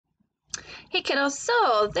Hey kiddos,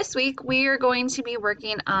 so this week we are going to be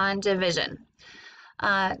working on division.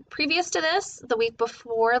 Previous to this, the week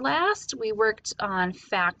before last, we worked on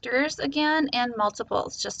factors again and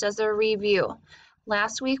multiples, just as a review.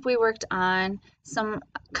 Last week we worked on some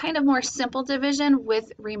kind of more simple division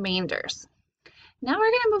with remainders. Now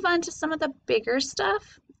we're going to move on to some of the bigger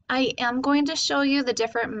stuff. I am going to show you the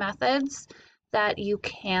different methods that you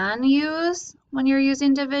can use when you're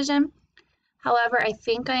using division. However, I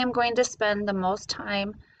think I am going to spend the most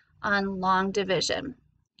time on long division.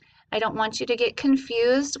 I don't want you to get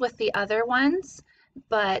confused with the other ones,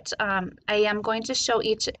 but I am going to show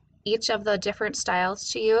each of the different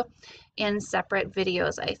styles to you in separate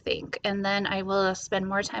videos, I think. And then I will spend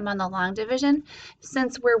more time on the long division.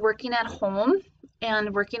 Since we're working at home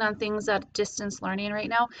and working on things at distance learning right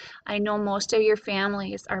now, I know most of your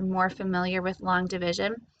families are more familiar with long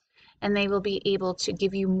division, and they will be able to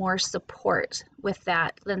give you more support with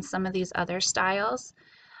that than some of these other styles.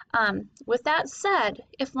 With that said,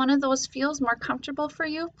 if one of those feels more comfortable for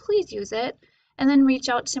you, please use it, and then reach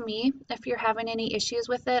out to me if you're having any issues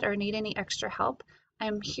with it or need any extra help.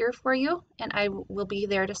 I'm here for you, and I will be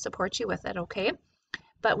there to support you with it, okay?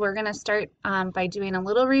 But we're gonna start by doing a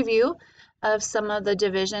little review of some of the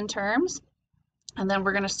division terms. And then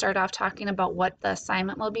we're going to start off talking about what the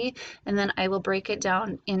assignment will be, and then I will break it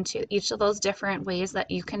down into each of those different ways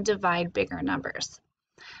that you can divide bigger numbers.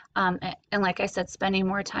 And like I said, spending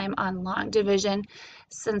more time on long division,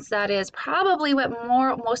 since that is probably what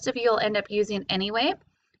most of you will end up using anyway,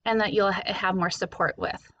 and that you'll have more support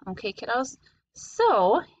with. Okay, kiddos?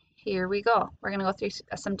 So here we go. We're going to go through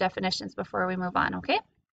some definitions before we move on, okay?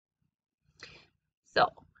 So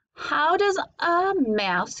how does a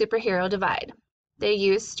math superhero divide? They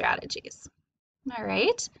use strategies. All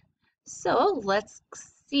right, so let's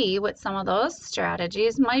see what some of those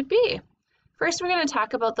strategies might be. First, we're going to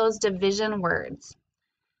talk about those division words.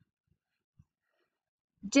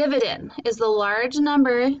 Dividend is the large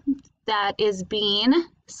number that is being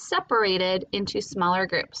separated into smaller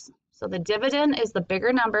groups. So the dividend is the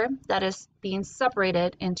bigger number that is being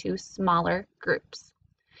separated into smaller groups.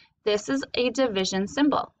 This is a division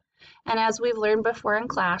symbol. And as we've learned before in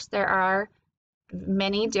class, there are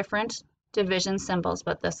many different division symbols,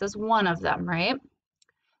 but this is one of them, right?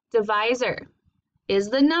 Divisor is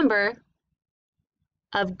the number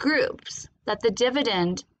of groups that the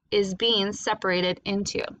dividend is being separated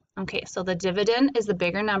into. Okay, so the dividend is the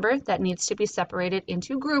bigger number that needs to be separated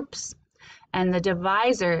into groups, and the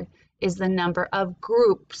divisor is the number of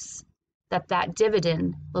groups that that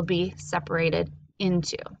dividend will be separated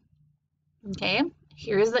into. Okay,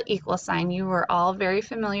 here's the equal sign. You are all very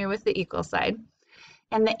familiar with the equal sign.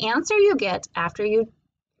 And the answer you get after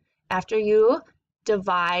you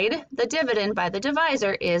divide the dividend by the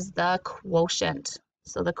divisor is the quotient.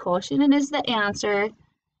 So the quotient is the answer,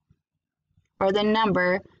 or the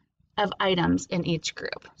number of items in each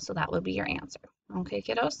group. So that would be your answer. Okay,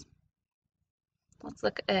 kiddos? Let's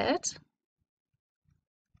look at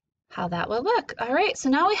how that will look. All right, so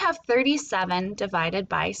now we have 37 divided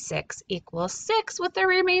by 6 equals 6 with a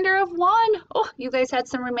remainder of 1. Oh, you guys had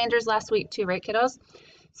some remainders last week too, right, kiddos?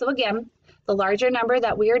 So again, the larger number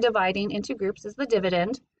that we are dividing into groups is the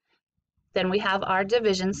dividend. Then we have our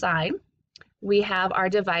division sign. We have our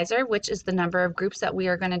divisor, which is the number of groups that we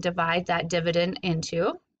are going to divide that dividend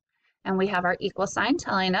into. And we have our equal sign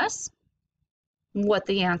telling us what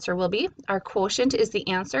the answer will be. Our quotient is the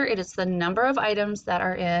answer. It is the number of items that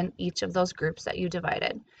are in each of those groups that you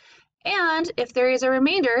divided. And if there is a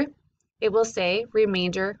remainder, it will say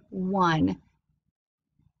remainder 1.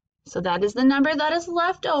 So that is the number that is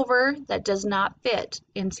left over that does not fit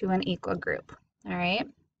into an equal group. All right.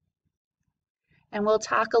 And we'll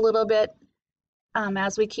talk a little bit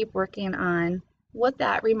as we keep working on what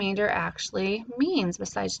that remainder actually means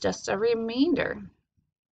besides just a remainder.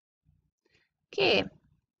 Okay,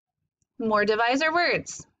 more divisor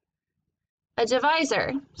words. A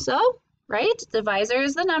divisor. So, right, divisor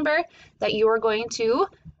is the number that you are going to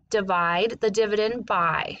divide the dividend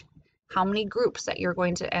by. How many groups that you're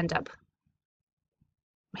going to end up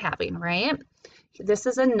having, right? This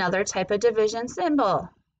is another type of division symbol.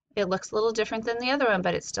 It looks a little different than the other one,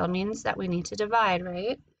 but it still means that we need to divide,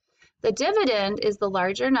 right? The dividend is the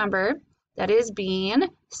larger number that is being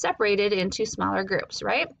separated into smaller groups,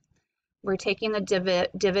 right? We're taking the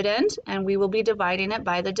dividend and we will be dividing it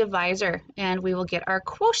by the divisor, and we will get our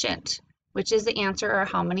quotient, which is the answer, or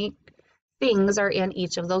how many things are in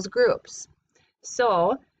each of those groups.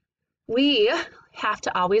 So we have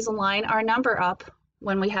to always line our number up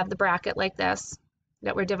when we have the bracket like this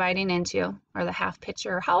that we're dividing into, or the half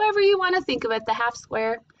picture, however you want to think of it, the half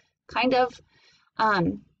square, kind of.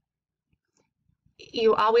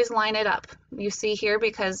 you always line it up. You see here,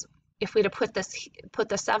 because if we'd have put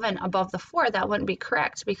the 7 above the 4, that wouldn't be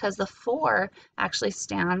correct, because the 4 actually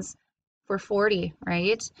stands for 40,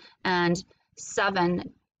 right? And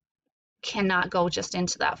 7 cannot go just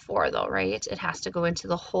into that 4 though, right? It has to go into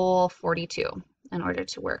the whole 42 in order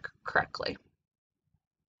to work correctly.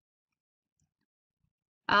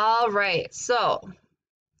 All right, so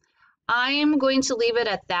I'm going to leave it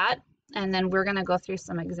at that, and then we're going to go through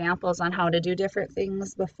some examples on how to do different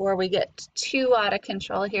things before we get too out of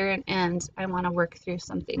control here, and I want to work through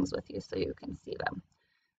some things with you so you can see them.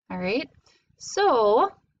 All right,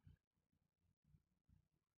 so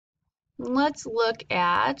let's look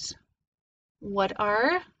at what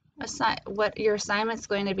your assignment's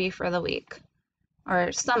going to be for the week,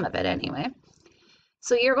 or some of it anyway.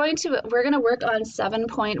 So we're going to work on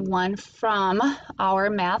 7.1 from our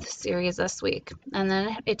math series this week. And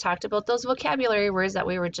then it talked about those vocabulary words that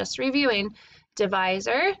we were just reviewing.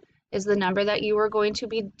 Divisor is the number that you are going to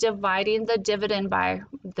be dividing the dividend by.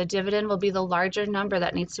 The dividend will be the larger number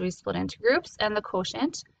that needs to be split into groups, and the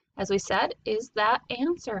quotient, as we said, is that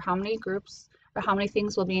answer. How many groups or how many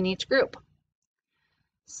things will be in each group?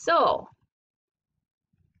 So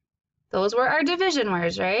those were our division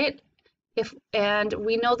words, right? And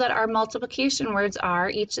we know that our multiplication words are,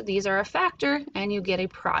 each of these are a factor, and you get a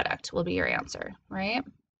product will be your answer, right?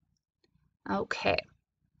 Okay.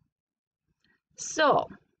 So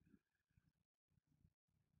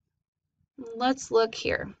let's look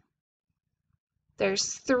here.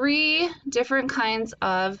 There's 3 different kinds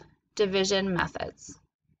of division methods.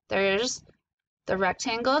 There's the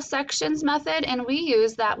rectangle sections method, and we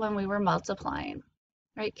use that when we were multiplying,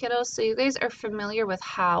 right, kiddos? So you guys are familiar with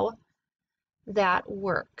how that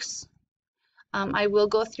works. I will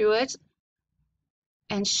go through it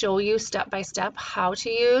and show you step by step how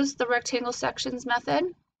to use the rectangle sections method.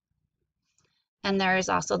 And there is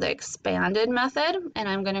also the expanded method, and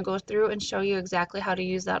I'm going to go through and show you exactly how to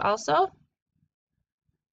use that also.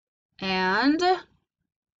 And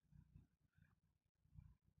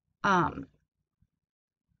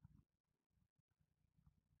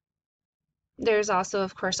there's also,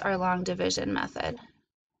 of course, our long division method.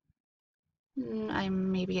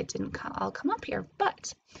 Maybe it didn't all come up here,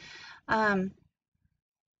 but I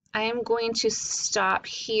am going to stop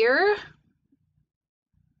here.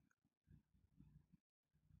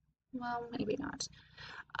 Well, maybe not.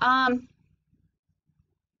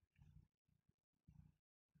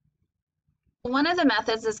 One of the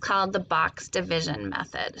methods is called the box division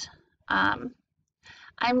method. I'm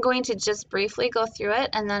going to just briefly go through it,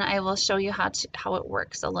 and then I will show you how it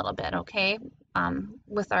works a little bit, okay,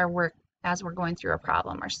 with our work as we're going through a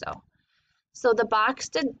problem or so. So the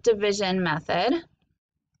box division method,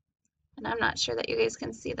 and I'm not sure that you guys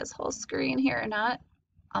can see this whole screen here or not.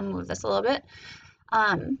 I'll move this a little bit.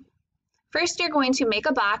 First, you're going to make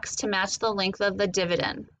a box to match the length of the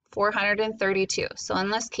dividend, 432. So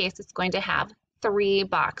in this case, it's going to have 3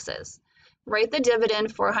 boxes. Write the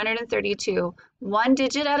dividend 432, 1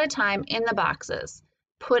 digit at a time in the boxes.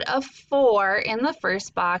 Put a 4 in the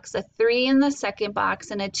first box, a 3 in the second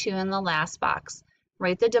box, and a 2 in the last box.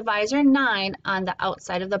 Write the divisor 9 on the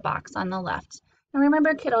outside of the box on the left. And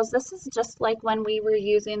remember, kiddos, this is just like when we were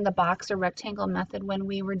using the box or rectangle method when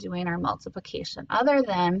we were doing our multiplication, other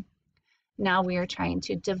than now we are trying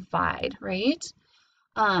to divide, right?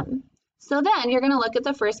 So then you're going to look at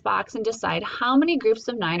the first box and decide how many groups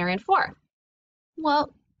of 9 are in 4.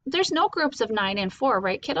 Well, there's no groups of 9 and 4,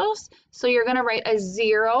 right, kiddos? So you're going to write a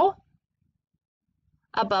 0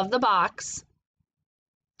 above the box,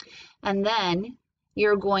 and then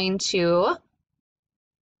you're going to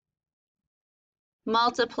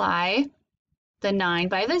multiply the 9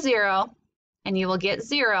 by the 0, and you will get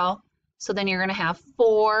 0. So then you're going to have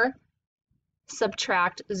 4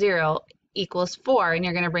 subtract 0 equals 4, and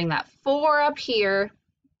you're going to bring that 4 up here,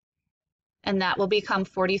 and that will become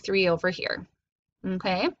 43 over here.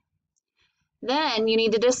 Okay? Then you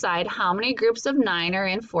need to decide how many groups of 9 are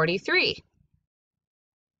in 43.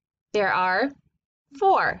 There are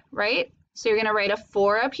 4, right? So you're going to write a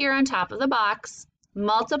 4 up here on top of the box,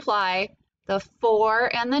 multiply the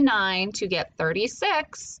 4 and the 9 to get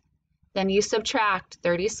 36. Then you subtract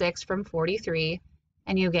 36 from 43,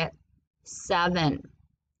 and you get 7.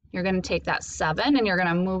 You're going to take that 7 and you're going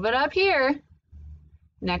to move it up here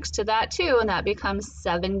next to that 2, and that becomes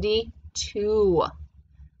 72.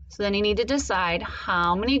 So then you need to decide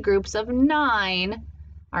how many groups of 9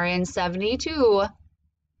 are in 72.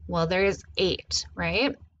 Well, there's 8,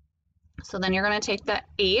 right? So then you're going to take the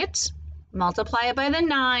 8, multiply it by the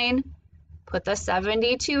 9, put the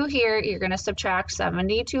 72 here. You're going to subtract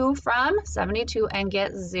 72 from 72 and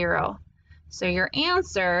get 0. So your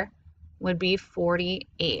answer would be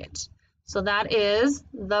 48. So that is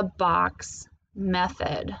the box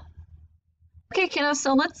method. Okay, kiddos,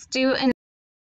 so let's do an